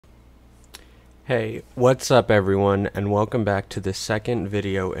Hey, what's up everyone, and welcome back to the second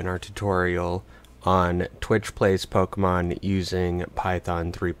video in our tutorial on Twitch Plays Pokemon using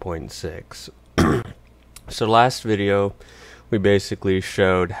Python 3.6. So last video, we basically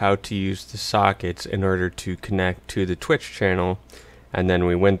showed how to use the sockets in order to connect to the Twitch channel, and then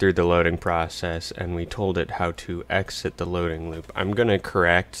we went through the loading process and we told it how to exit the loading loop. I'm going to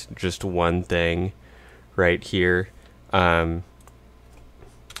correct just one thing right here.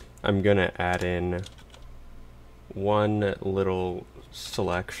 I'm going to add in one little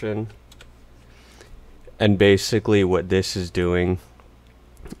selection, and basically what this is doing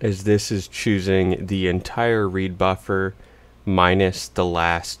is this is choosing the entire read buffer minus the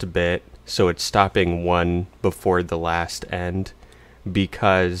last bit, so it's stopping one before the last end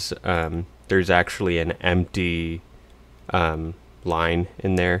because there's actually an empty line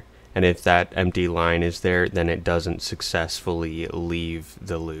in there. And if that empty line is there, then it doesn't successfully leave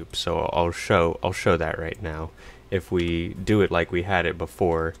the loop. So I'll show that right now. If we do it like we had it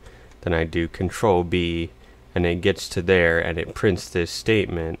before, then I do Control B, and it gets to there, and it prints this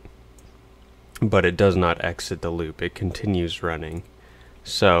statement, but it does not exit the loop. It continues running.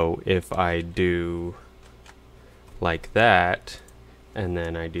 So if I do like that, and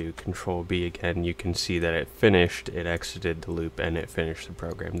then I do Control B again, you can see that it finished, it exited the loop, and it finished the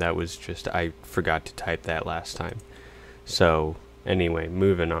program. That was just, I forgot to type that last time. So anyway,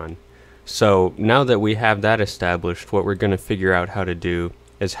 moving on. So now that we have that established, what we're going to figure out how to do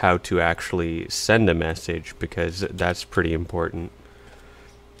is how to actually send a message, because that's pretty important.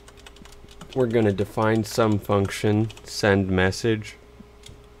 We're going to define some function, send message.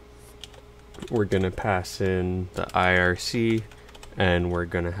 We're going to pass in the IRC, and we're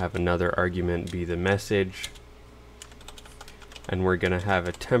going to have another argument be the message, and we're going to have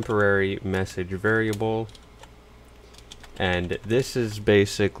a temporary message variable, and this is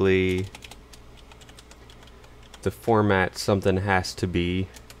basically the format something has to be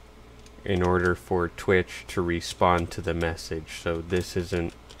in order for Twitch to respond to the message. So this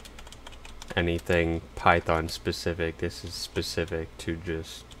isn't anything Python specific, this is specific to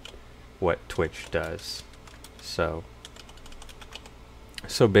just what Twitch does. So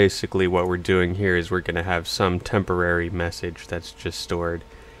basically what we're doing here is we're going to have some temporary message that's just stored,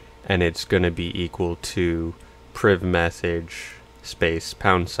 and it's going to be equal to priv message space #,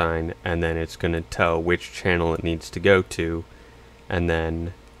 and then it's going to tell which channel it needs to go to, and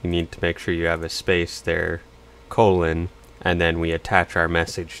then you need to make sure you have a space there, colon, and then we attach our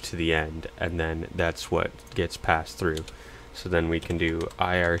message to the end, and then that's what gets passed through. So then we can do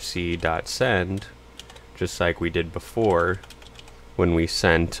irc.send, just like we did before. When we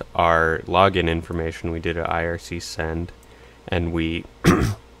sent our login information, we did an IRC send, and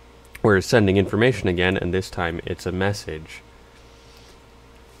we're sending information again, and this time it's a message.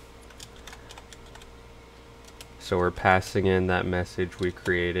 So we're passing in that message we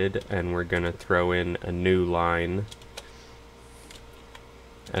created, and we're going to throw in a new line,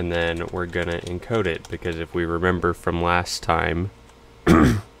 and then we're going to encode it, because if we remember from last time,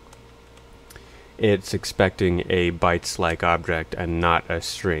 it's expecting a bytes-like object and not a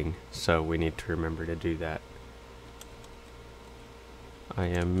string, so we need to remember to do that. I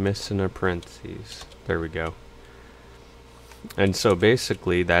am missing a parentheses. There we go. And so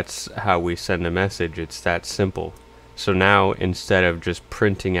basically that's how we send a message. It's that simple. So now instead of just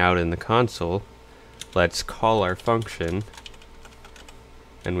printing out in the console, let's call our function,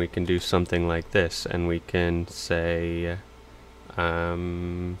 and we can do something like this, and we can say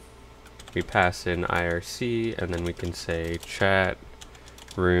we pass in IRC, and then we can say chat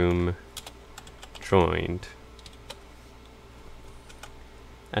room joined,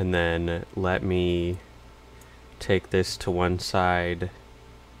 and then let me take this to one side.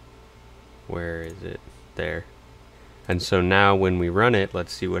 Where is it? There. And so now when we run it,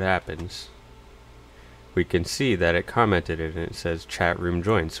 let's see what happens. We can see that it commented it, and it says chat room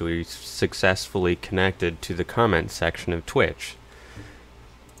joined, so we successfully connected to the comment section of Twitch.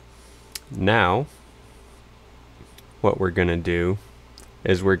 Now, what we're going to do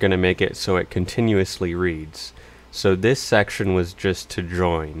is we're going to make it so it continuously reads. So this section was just to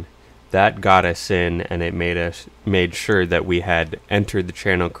join. That got us in, and it made sure that we had entered the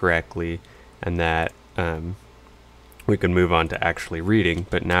channel correctly, and that we could move on to actually reading,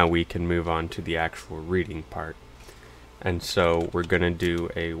 but now we can move on to the actual reading part. And so we're going to do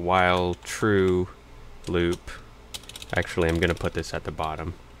a while true loop. Actually, I'm going to put this at the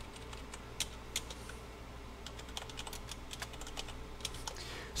bottom.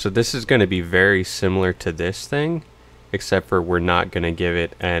 So this is going to be very similar to this thing, except for we're not going to give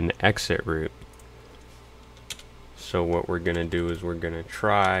it an exit route. So what we're going to do is we're going to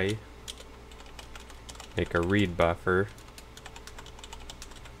try make a read buffer.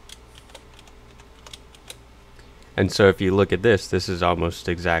 And so if you look at this, this is almost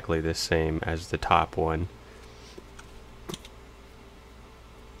exactly the same as the top one.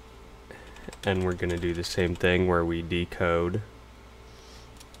 And we're going to do the same thing where we decode.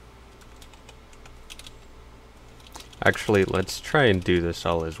 Actually, let's try and do this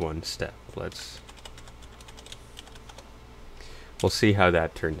all as one step. We'll see how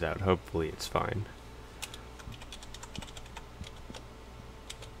that turns out. Hopefully it's fine.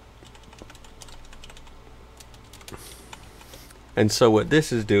 And so what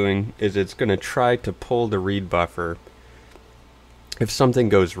this is doing is it's going to try to pull the read buffer. If something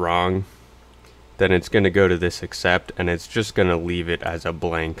goes wrong, then it's going to go to this accept, and it's just going to leave it as a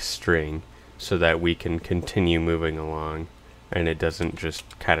blank string so that we can continue moving along and it doesn't just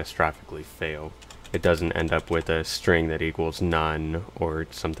catastrophically fail. It doesn't end up with a string that equals none or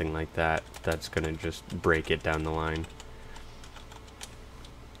something like that. That's going to just break it down the line.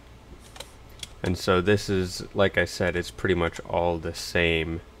 And so this is, like I said, it's pretty much all the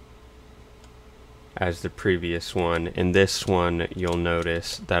same as the previous one. In this one, you'll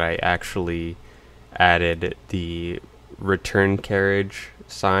notice that I actually added the return carriage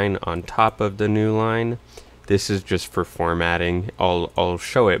sign on top of the new line. This is just for formatting. I'll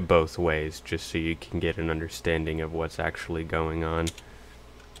show it both ways just so you can get an understanding of what's actually going on.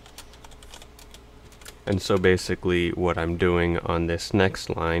 And so basically what I'm doing on this next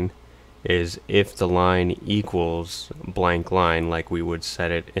line is if the line equals blank line, like we would set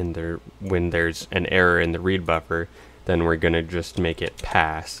it in there when there's an error in the read buffer, then we're going to just make it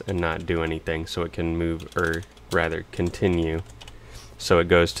pass and not do anything so it can move, or rather continue. So it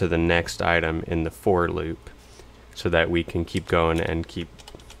goes to the next item in the for loop so that we can keep going and keep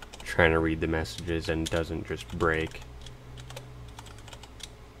trying to read the messages and doesn't just break.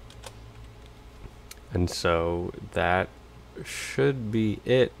 And so that should be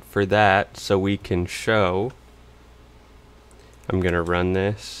it for that. So we can show, I'm gonna run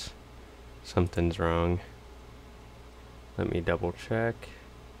this, something's wrong, let me double check.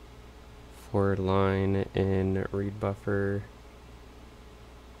 Forward line in read buffer,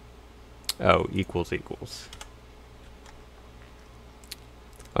 oh, equals.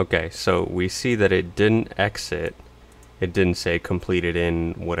 Okay, so we see that it didn't exit, it didn't say completed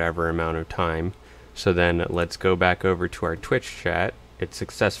in whatever amount of time. So then let's go back over to our Twitch chat. It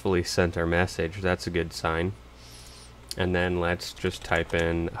successfully sent our message. That's a good sign. And then let's just type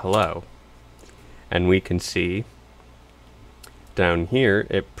in hello. And we can see down here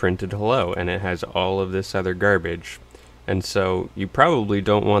it printed hello, and it has all of this other garbage. And so you probably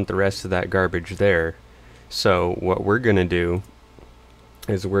don't want the rest of that garbage there. So what we're going to do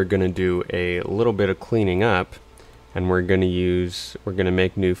is we're going to do a little bit of cleaning up, and we're going to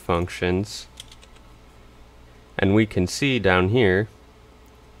make new functions. And we can see down here,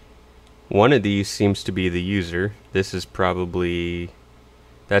 one of these seems to be the user. This is probably,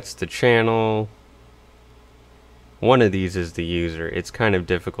 that's the channel. One of these is the user. It's kind of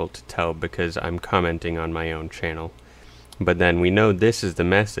difficult to tell because I'm commenting on my own channel. But then we know this is the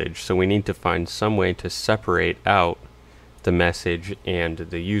message, so we need to find some way to separate out the message and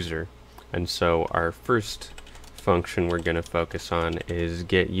the user. And so our first function we're going to focus on is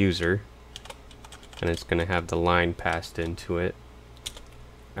get user. And it's going to have the line passed into it,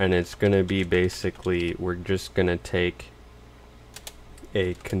 and it's going to be basically, we're just going to take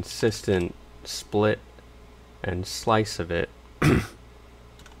a consistent split and slice of it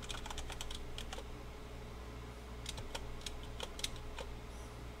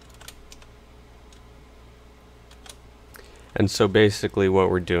and so basically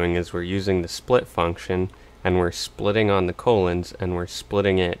what we're doing is we're using the split function, and we're splitting on the colons, and we're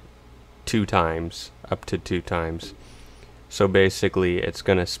splitting it 2 times, up to 2 times. So basically it's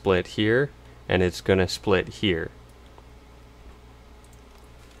going to split here and it's going to split here.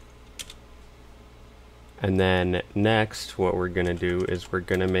 And then next what we're going to do is we're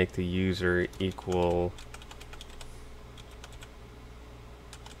going to make the user equal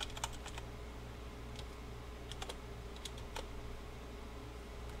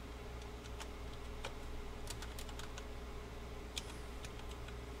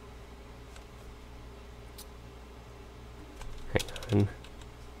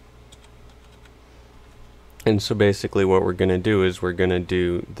And so basically what we're going to do is we're going to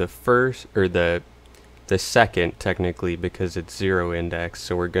do the first, or the second technically, because it's 0 index.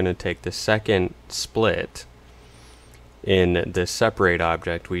 So we're going to take the second split in the separate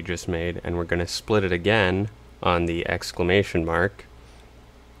object we just made, and we're going to split it again on the exclamation mark.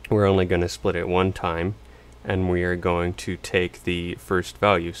 We're only going to split it 1 time, and we are going to take the first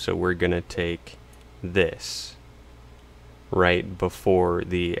value. So we're going to take this right before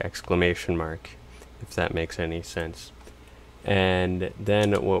the exclamation mark, if that makes any sense. And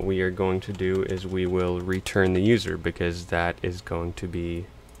then what we are going to do is we will return the user, because that is going to be...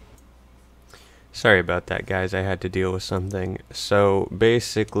 Sorry about that, guys, I had to deal with something. So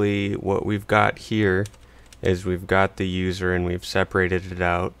basically what we've got here is we've got the user and we've separated it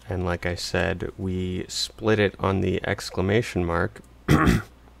out, and like I said, we split it on the exclamation mark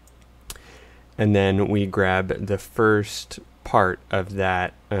and then we grab the first part of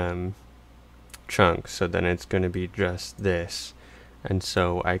that chunk, so then it's going to be just this. And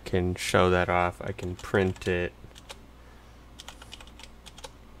so I can show that off, I can print it,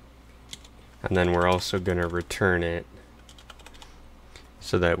 and then we're also going to return it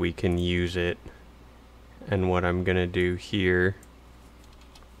so that we can use it. And what I'm going to do here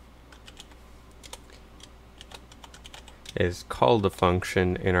is call the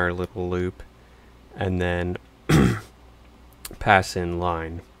function in our little loop and then pass in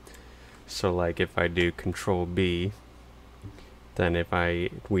line. So like if I do Control B, then if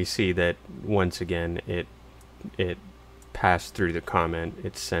we see that once again it passed through the comment,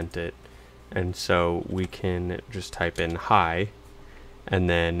 it sent it. And so we can just type in hi, and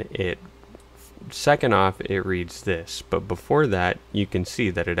then second off it reads this, but before that you can see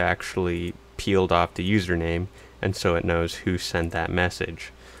that it actually peeled off the username, and so it knows who sent that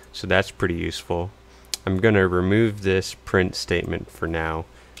message. So that's pretty useful. I'm going to remove this print statement for now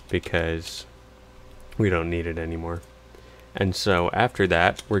because we don't need it anymore. And so after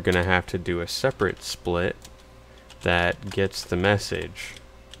that we're going to have to do a separate split that gets the message,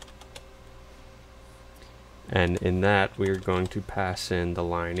 and in that we are going to pass in the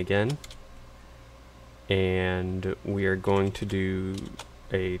line again, and we are going to do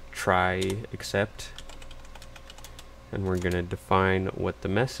a try except, and we're going to define what the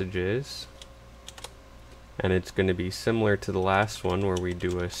message is, and it's going to be similar to the last one where we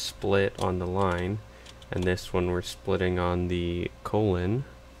do a split on the line, and this one we're splitting on the colon.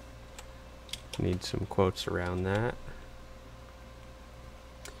 Need some quotes around that,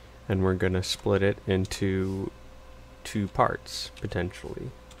 and we're going to split it into 2 parts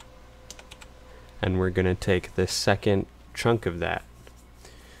potentially, and we're going to take the second chunk of that.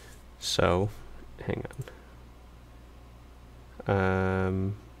 So hang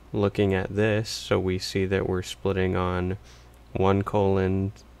on, looking at this, so we see that we're splitting on 1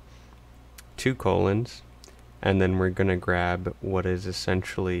 colon, 2 colons, and then we're going to grab what is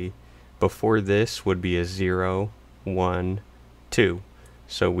essentially, before this would be a 0, 1, 2.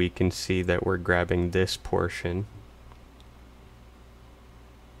 So we can see that we're grabbing this portion,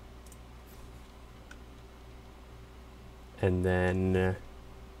 and then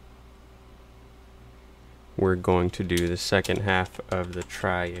we're going to do the second half of the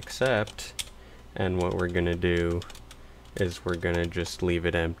try except, and what we're going to do is we're going to just leave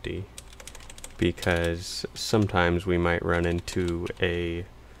it empty, because sometimes we might run into a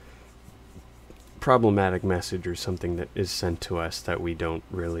problematic message or something that is sent to us that we don't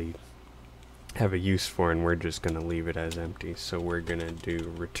really have a use for, and we're just going to leave it as empty. So we're going to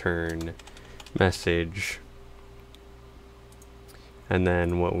do return message, and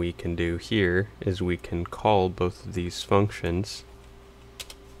then what we can do here is we can call both of these functions,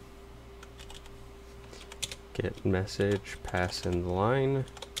 get message, pass in the line,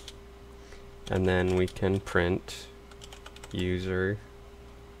 and then we can print user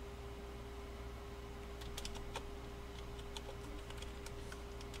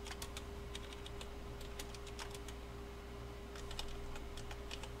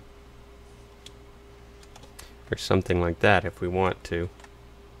or something like that if we want to.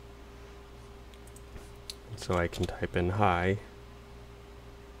 So I can type in hi.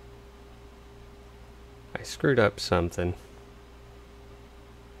 I screwed up something.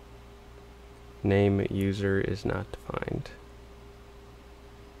 Name user is not defined.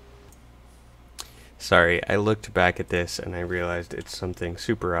 Sorry, I looked back at this and I realized it's something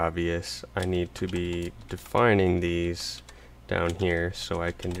super obvious. I need to be defining these down here, so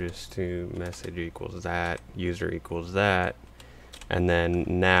I can just do message equals that, user equals that, and then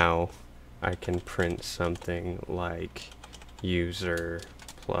now I can print something like user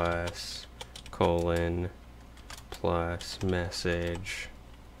plus colon plus message,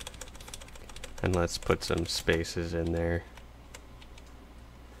 and let's put some spaces in there.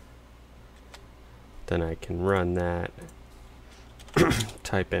 Then I can run that,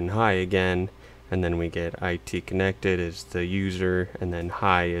 type in hi again, and then we get IT connected is the user, and then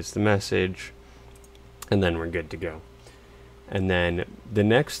hi is the message, and then we're good to go. And then the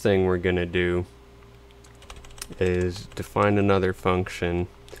next thing we're going to do is define another function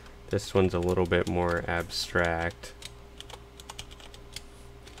This one's a little bit more abstract.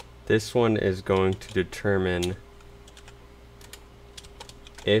 This one is going to determine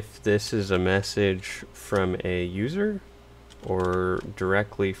if this is a message from a user or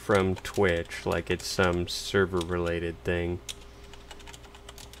directly from Twitch, like it's some server related thing.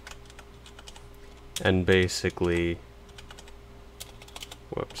 And basically,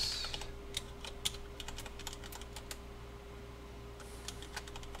 whoops.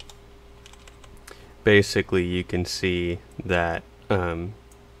 Basically, you can see that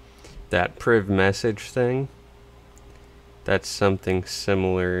that priv message thing, that's something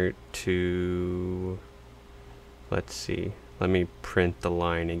similar to, let's see, let me print the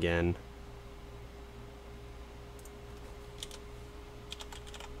line again.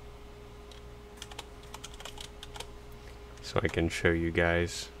 So I can show you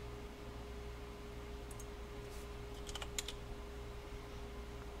guys.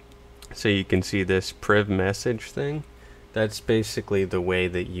 So you can see this priv message thing. That's basically the way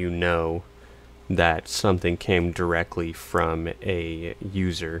that you know that something came directly from a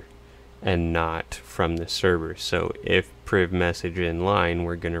user and not from the server. So if priv message in line,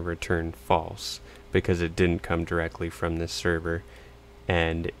 we're going to return false because it didn't come directly from the server.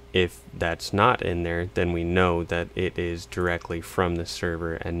 And if that's not in there, then we know that it is directly from the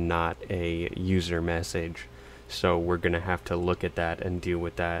server and not a user message. So we're going to have to look at that and deal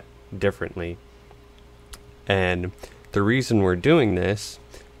with that differently. And the reason we're doing this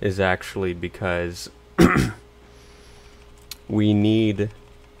is actually because we need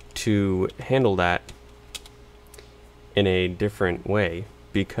to handle that in a different way,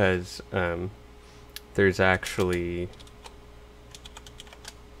 because there's actually,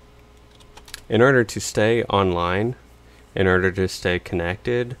 in order to stay online, in order to stay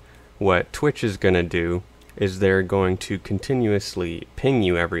connected, what Twitch is going to do is they're going to continuously ping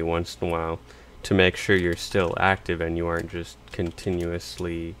you every once in a while to make sure you're still active and you aren't just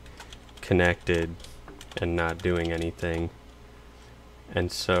continuously connected and not doing anything.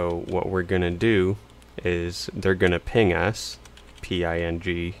 And so what we're going to do is they're going to ping us,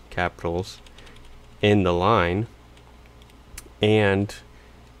 P-I-N-G capitals, in the line, and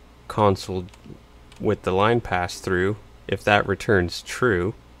console with the line pass through. If that returns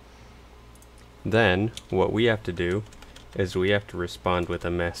true, then what we have to do is we have to respond with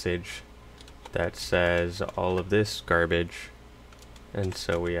a message that says all of this garbage, and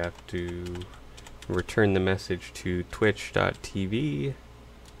so we have to return the message to twitch.tv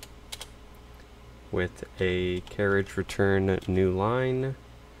with a carriage return new line,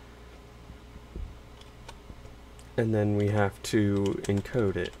 and then we have to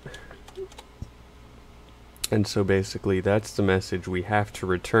encode it. And so basically that's the message we have to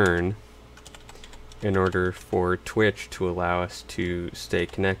return in order for Twitch to allow us to stay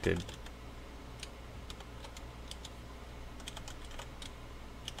connected.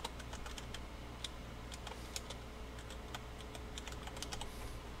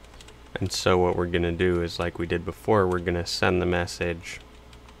 And so what we're going to do is, like we did before, we're going to send the message.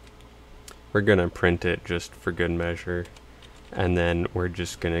 We're going to print it just for good measure. And then we're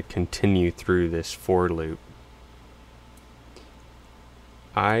just going to continue through this for loop.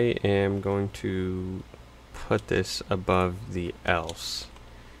 I am going to put this above the else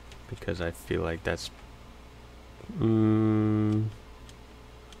because I feel like that's I'm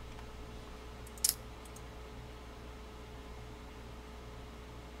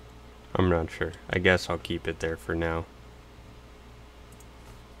not sure. I guess I'll keep it there for now.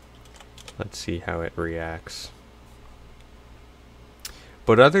 Let's see how it reacts.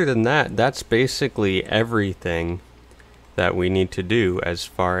 But other than that, that's basically everything that we need to do as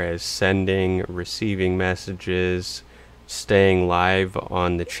far as sending, receiving messages, staying live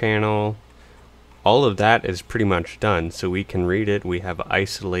on the channel. All of that is pretty much done, so we can read it. We have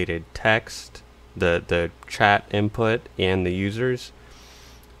isolated text, the chat input, and the users.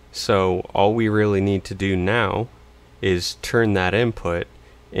 So all we really need to do now is turn that input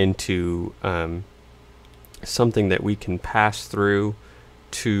into something that we can pass through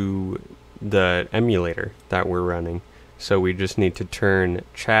to the emulator that we're running. So we just need to turn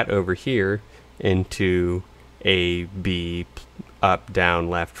chat over here into A, B, up, down,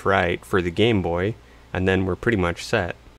 left, right for the Game Boy, and then we're pretty much set.